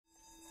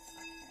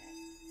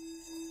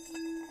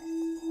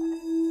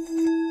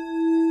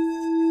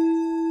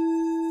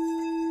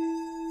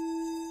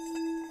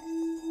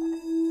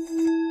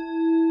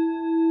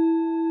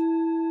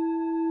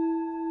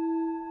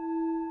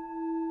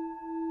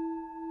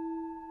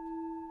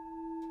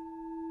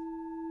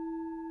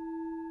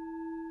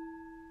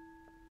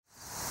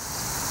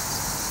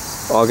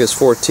August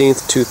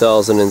 14th,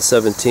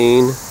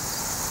 2017.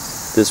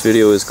 This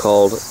video is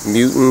called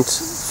Mutant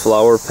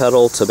Flower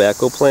Petal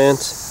Tobacco Plant,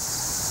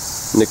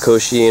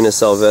 Nicotiana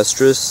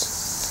sylvestris.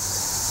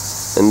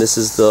 And this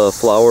is the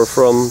flower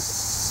from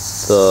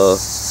the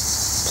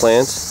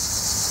plant.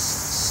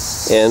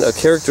 And a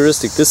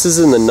characteristic, this is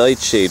in the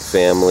nightshade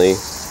family,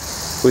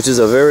 which is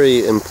a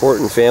very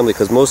important family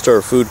because most of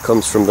our food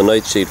comes from the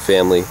nightshade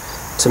family.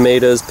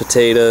 Tomatoes,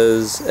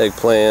 potatoes,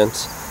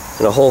 eggplant,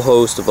 and a whole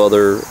host of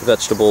other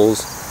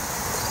vegetables.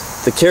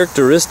 The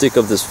characteristic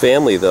of this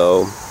family,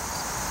 though,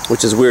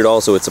 which is weird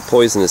also, it's a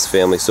poisonous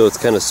family, so it's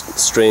kind of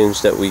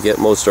strange that we get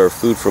most of our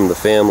food from the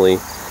family,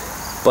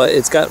 but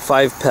it's got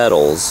 5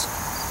 petals.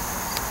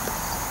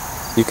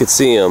 You could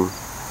see them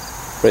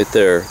right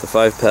there, the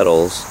 5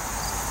 petals.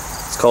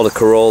 It's called a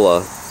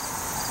corolla.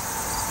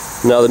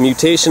 Now the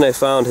mutation I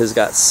found has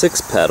got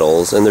 6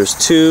 petals, and there's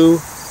two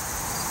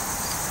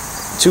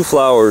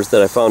flowers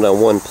that I found on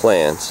one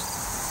plant.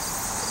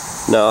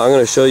 Now I'm going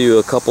to show you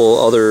a couple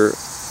other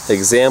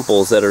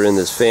examples that are in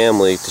this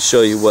family to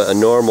show you what a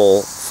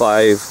normal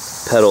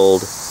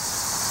 5-petaled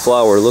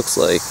flower looks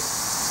like.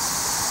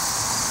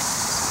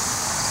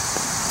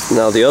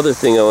 Now the other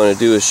thing I want to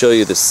do is show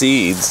you the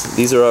seeds.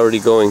 These are already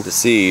going to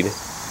seed.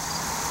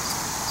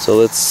 So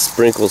let's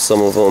sprinkle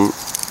some of them.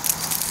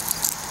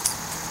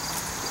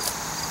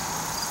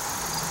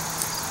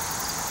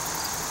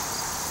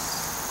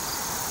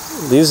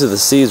 These are the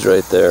seeds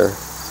right there.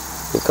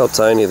 Look how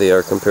tiny they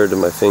are compared to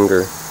my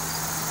finger.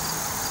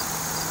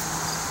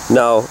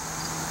 Now,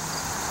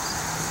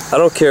 I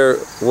don't care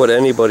what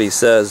anybody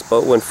says,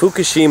 but when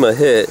Fukushima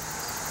hit,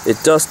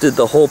 it dusted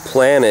the whole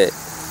planet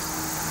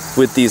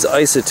with these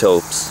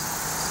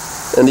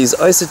isotopes. And these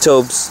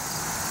isotopes,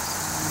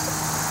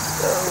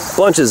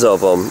 bunches of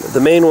them.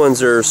 The main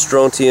ones are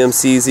strontium,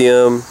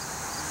 cesium,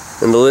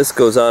 and the list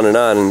goes on.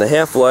 And the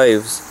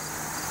half-lives,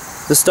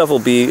 this stuff will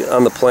be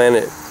on the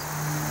planet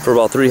for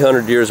about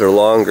 300 years or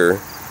longer.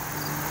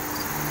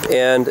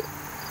 And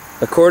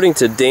according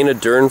to Dana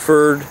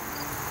Durnford,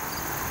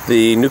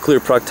 the nuclear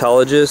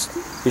proctologist,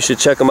 you should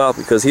check him out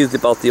because he's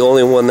about the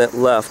only one that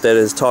left that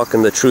is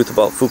talking the truth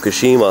about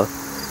Fukushima.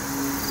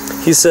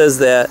 He says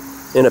that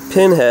in a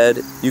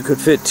pinhead you could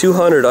fit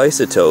 200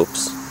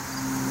 isotopes.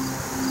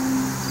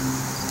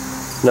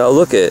 Now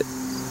look at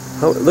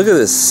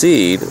this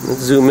seed.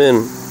 Let's zoom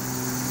in.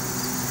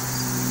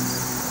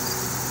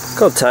 Look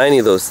how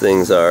tiny those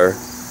things are.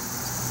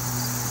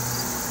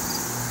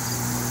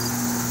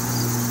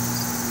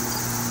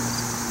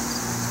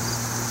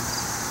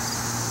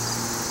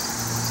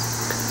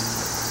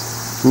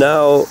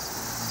 Now,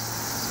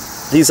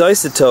 these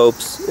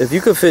isotopes, if you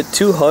could fit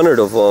 200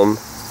 of them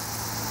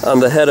on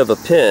the head of a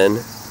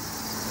pin,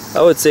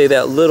 I would say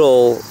that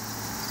little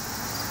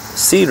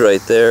seed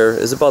right there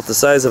is about the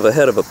size of a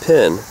head of a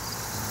pin.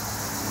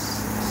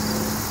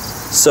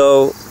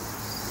 So,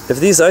 if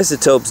these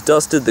isotopes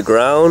dusted the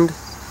ground,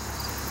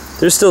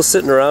 they're still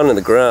sitting around in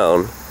the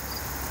ground.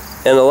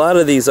 And a lot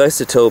of these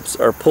isotopes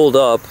are pulled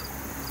up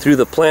through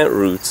the plant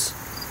roots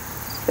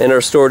and are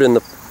stored in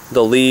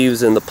the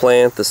leaves and the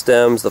plant, the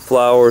stems, the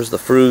flowers, the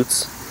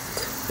fruits.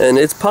 And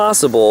it's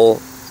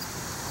possible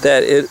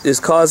that it is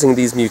causing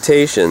these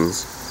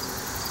mutations.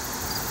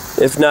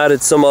 If not,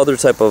 it's some other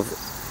type of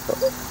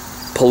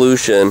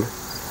pollution.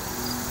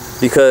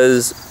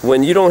 Because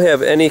when you don't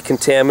have any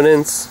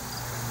contaminants,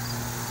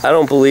 I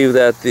don't believe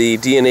that the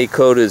DNA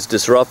code is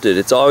disrupted.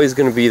 It's always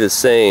going to be the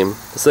same.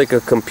 It's like a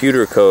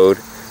computer code.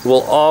 It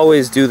will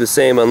always do the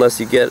same unless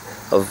you get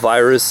a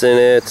virus in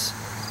it,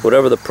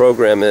 whatever the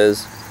program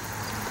is.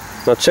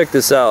 Now check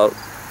this out.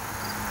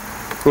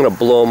 I'm going to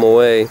blow them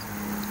away.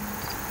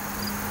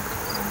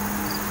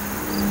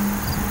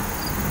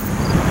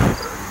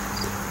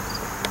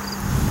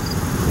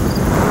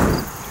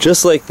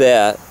 Just like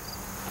that.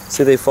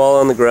 See, they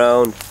fall on the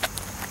ground.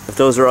 If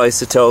those are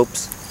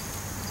isotopes,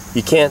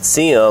 you can't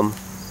see them,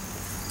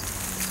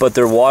 but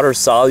they're water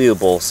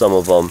soluble, some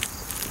of them,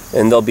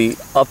 and they'll be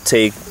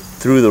uptake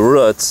through the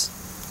roots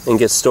and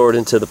get stored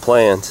into the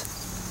plant.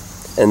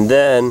 And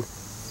then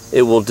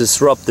it will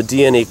disrupt the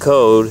DNA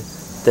code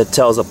that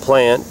tells a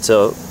plant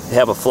to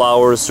have a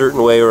flower a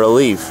certain way or a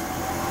leaf.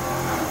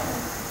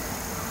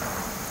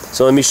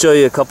 So let me show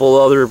you a couple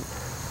other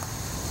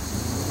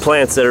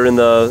plants that are in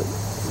the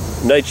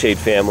nightshade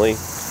family.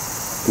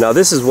 Now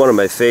this is one of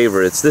my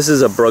favorites. This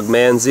is a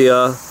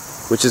brugmansia,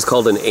 which is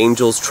called an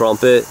angel's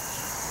trumpet.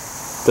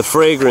 The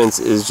fragrance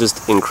is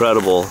just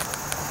incredible.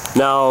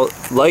 Now,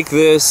 like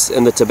this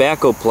and the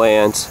tobacco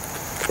plant,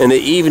 in the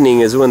evening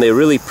is when they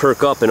really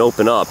perk up and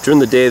open up. During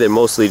the day they're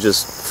mostly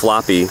just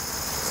floppy.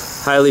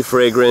 Highly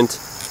fragrant,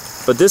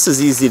 but this is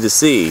easy to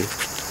see.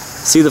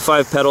 See the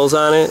 5 petals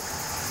on it?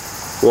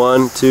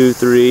 1, 2,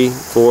 3,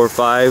 4,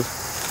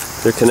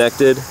 5. They're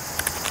connected.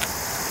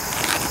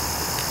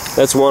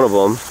 That's one of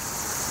them.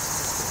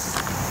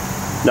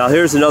 Now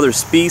here's another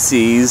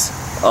species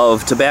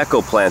of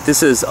tobacco plant.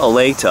 This is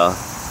Aleta.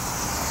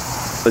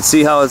 But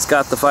see how it's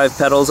got the 5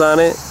 petals on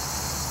it?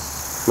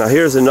 Now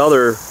here's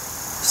another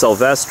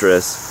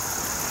sylvestris.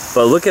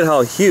 But look at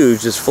how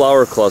huge this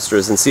flower cluster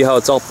is, and see how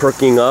it's all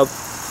perking up.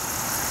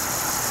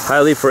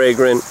 Highly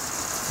fragrant,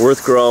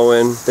 worth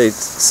growing. They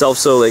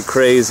self-sow like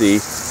crazy.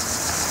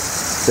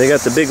 They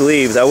got the big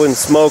leaves. I wouldn't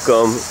smoke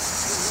them.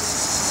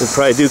 They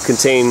probably do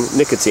contain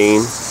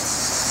nicotine.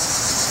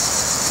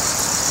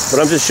 But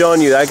I'm just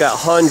showing you, I got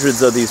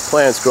hundreds of these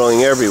plants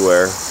growing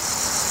everywhere.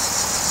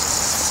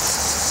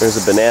 There's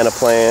a banana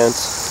plant.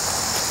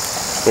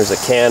 There's a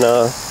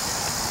canna.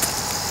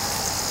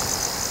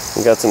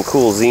 We got some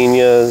cool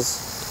zinnias,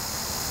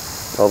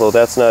 although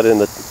that's not in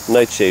the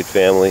nightshade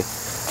family.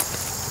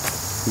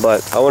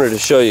 But I wanted to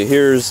show you,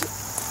 here's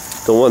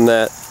the one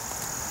that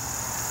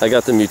I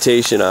got the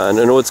mutation on.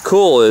 And what's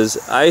cool is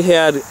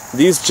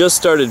these just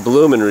started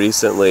blooming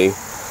recently.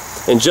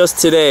 And just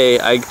today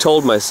I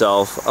told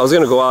myself, I was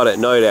going to go out at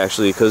night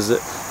actually because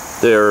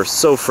they're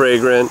so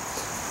fragrant.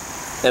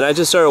 And I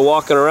just started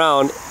walking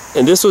around,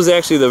 and this was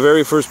actually the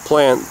very first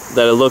plant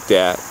that I looked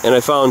at. And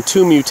I found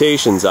 2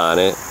 mutations on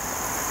it.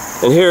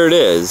 And here it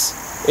is.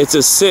 It's a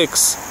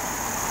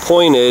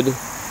 6-pointed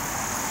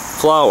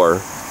flower.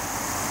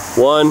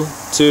 1,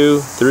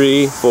 2,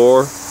 3,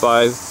 4,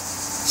 5,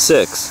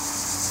 6.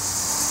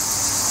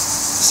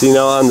 See,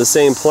 now on the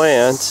same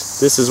plant,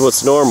 this is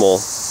what's normal,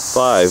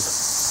 5.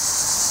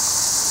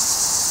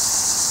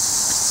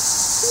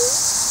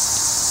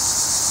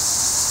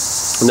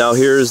 Now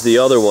here's the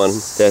other one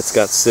that's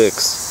got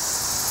 6.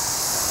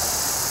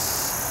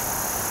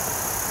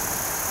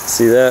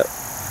 See that?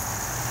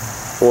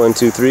 1,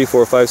 2, 3,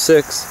 4, 5,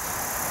 6.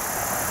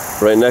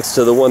 Right next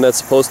to the one that's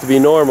supposed to be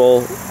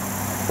normal.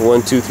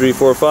 1, 2, 3,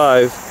 4,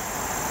 5.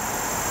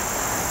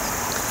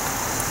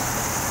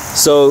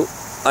 So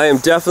I am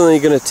definitely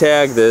going to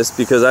tag this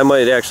because I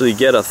might actually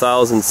get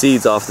 1,000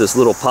 seeds off this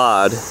little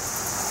pod.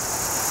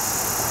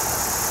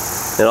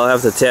 And I'll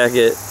have to tag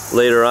it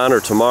later on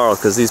or tomorrow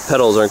because these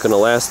petals aren't going to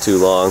last too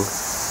long.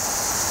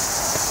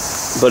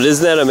 But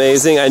isn't that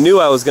amazing? I knew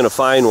I was going to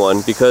find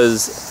one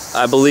because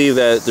I believe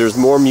that there's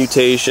more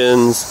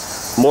mutations,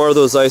 more of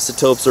those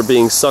isotopes are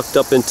being sucked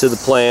up into the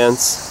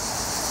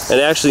plants, and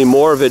actually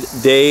more of it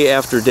day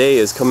after day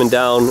is coming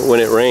down when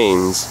it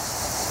rains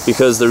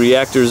because the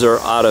reactors are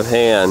out of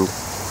hand.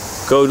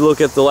 Go look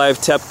at the live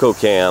TEPCO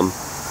cam.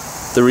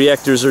 The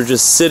reactors are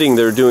just sitting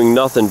there doing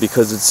nothing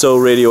because it's so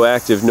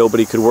radioactive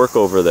nobody could work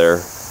over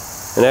there.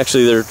 And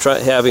actually they're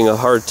having a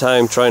hard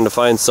time trying to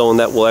find someone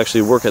that will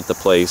actually work at the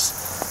place.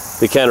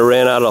 They kind of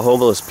ran out of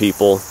homeless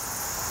people.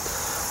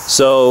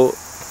 So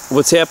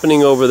what's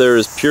happening over there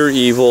is pure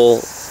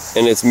evil,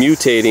 and it's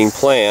mutating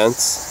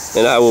plants,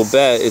 and I will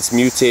bet it's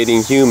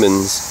mutating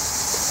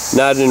humans.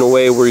 Not in a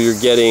way where you're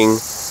getting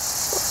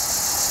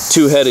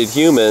 2-headed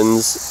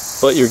humans,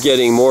 but you're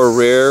getting more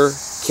rare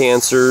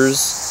cancers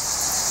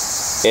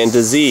and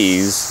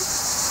disease.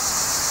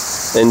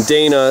 And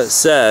Dana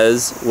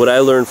says, what I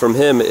learned from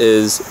him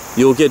is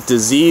you'll get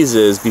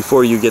diseases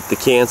before you get the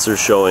cancer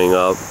showing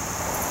up.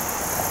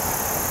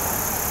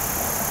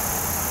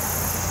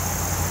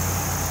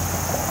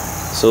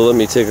 So let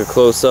me take a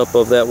close-up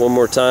of that one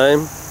more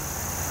time.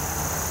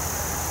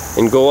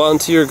 And go out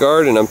into your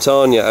garden. I'm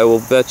telling you, I will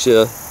bet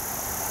you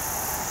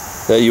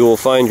that you will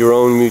find your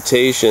own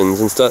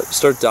mutations and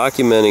start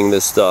documenting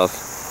this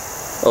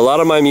stuff. A lot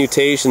of my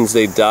mutations,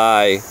 they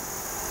die.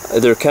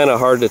 They're kind of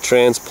hard to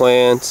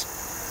transplant.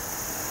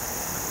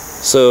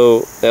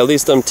 So at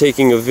least I'm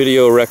taking a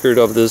video record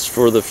of this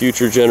for the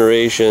future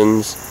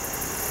generations.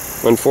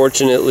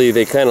 Unfortunately,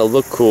 they kind of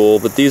look cool,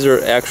 but these are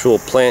actual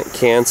plant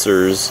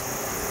cancers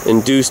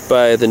induced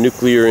by the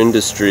nuclear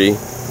industry.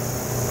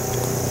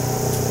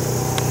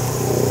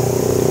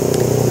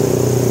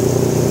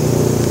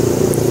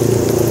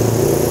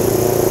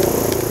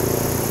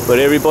 But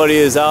everybody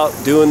is out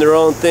doing their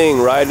own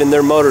thing, riding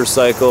their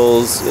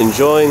motorcycles,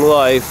 enjoying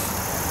life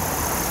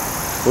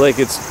like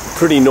it's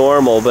pretty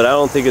normal, but I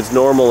don't think it's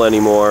normal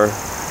anymore.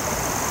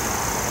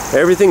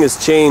 Everything has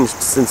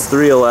changed since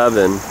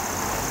 3/11.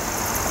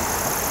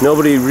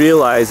 Nobody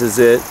realizes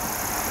it.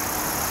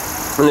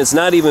 And it's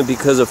not even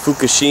because of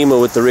Fukushima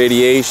with the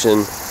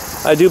radiation.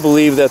 I do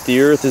believe that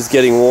the Earth is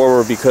getting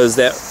warmer because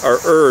our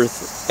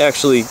Earth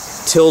actually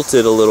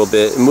tilted a little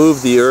bit,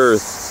 moved the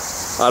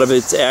Earth out of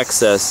its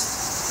axis.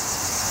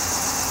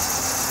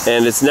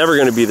 And it's never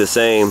going to be the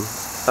same.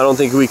 I don't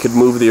think we could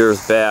move the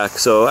Earth back.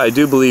 So I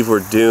do believe we're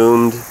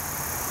doomed.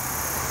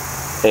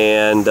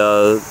 And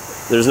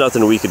there's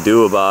nothing we could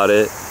do about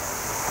it,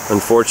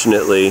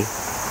 unfortunately.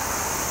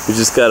 We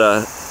just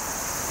gotta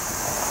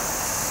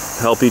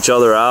help each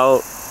other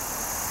out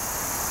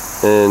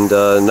and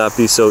not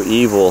be so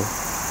evil,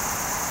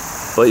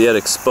 but yet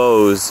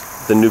expose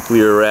the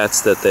nuclear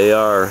rats that they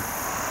are.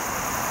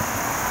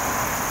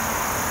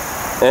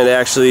 And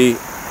actually,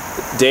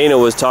 Dana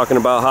was talking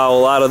about how a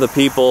lot of the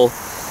people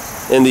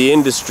in the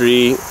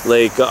industry,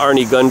 like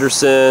Arnie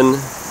Gunderson,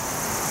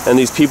 and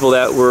these people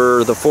that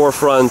were the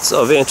forefronts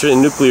of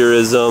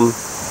anti-nuclearism,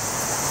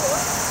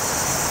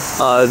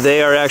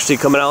 they are actually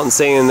coming out and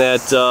saying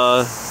that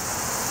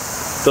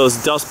those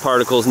dust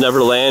particles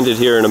never landed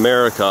here in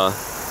America.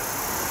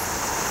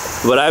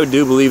 But I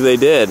do believe they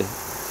did.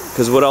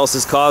 because what else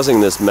is causing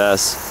this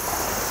mess?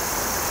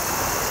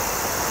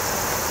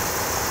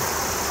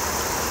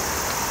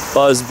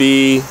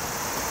 Busby,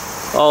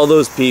 all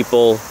those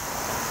people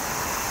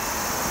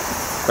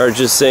are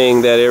just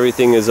saying that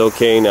everything is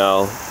okay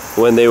now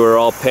when they were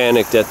all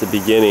panicked at the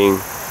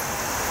beginning.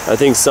 I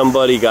think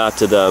somebody got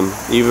to them.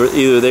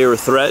 Either they were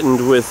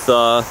threatened with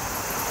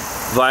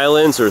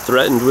violence or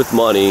threatened with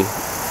money.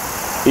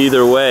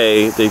 Either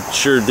way, they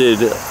sure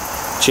did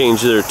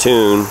change their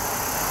tune.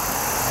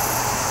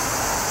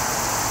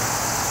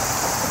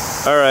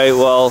 Alright,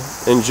 well,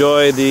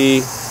 enjoy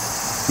the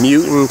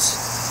Mutant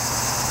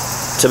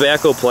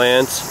tobacco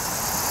plant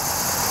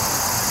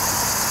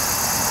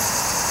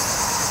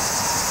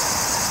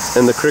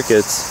and the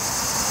crickets.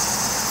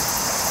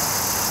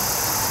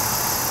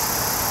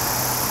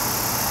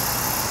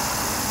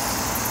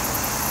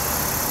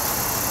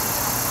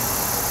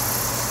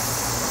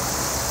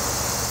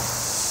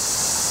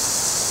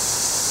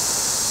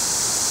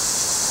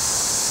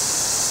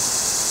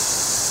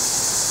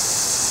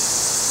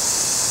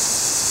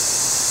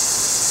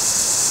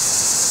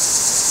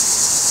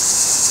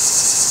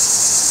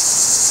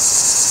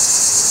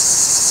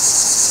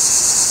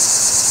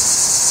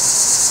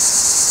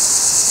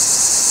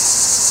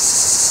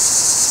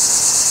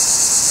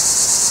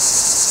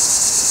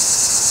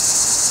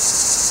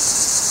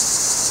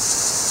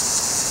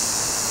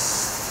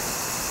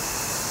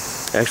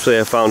 Actually,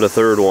 I found a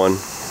third one.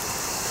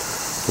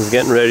 I was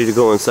getting ready to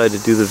go inside to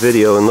do the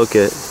video and look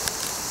at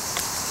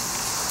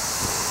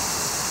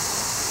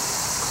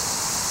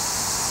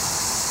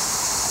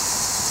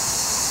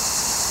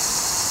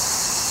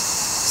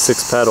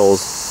 6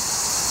 petals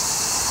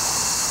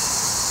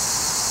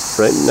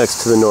right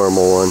next to the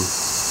normal one.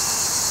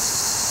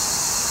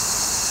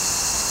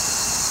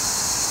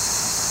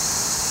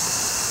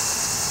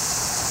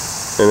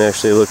 And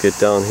actually, look at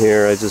down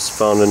here, I just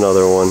found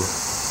another one.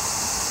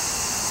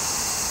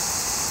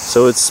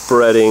 So it's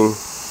spreading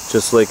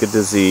just like a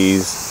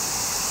disease.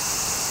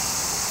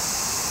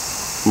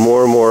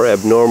 More and more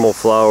abnormal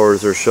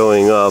flowers are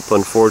showing up,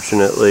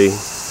 unfortunately.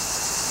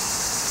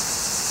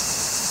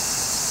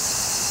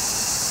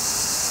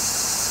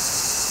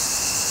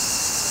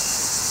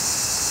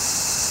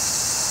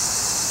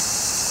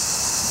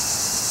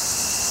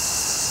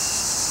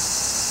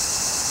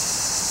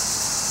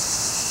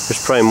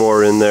 There's probably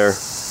more in there.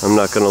 I'm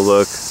not going to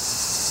look.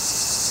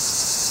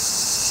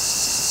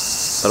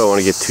 I don't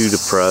want to get too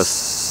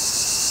depressed.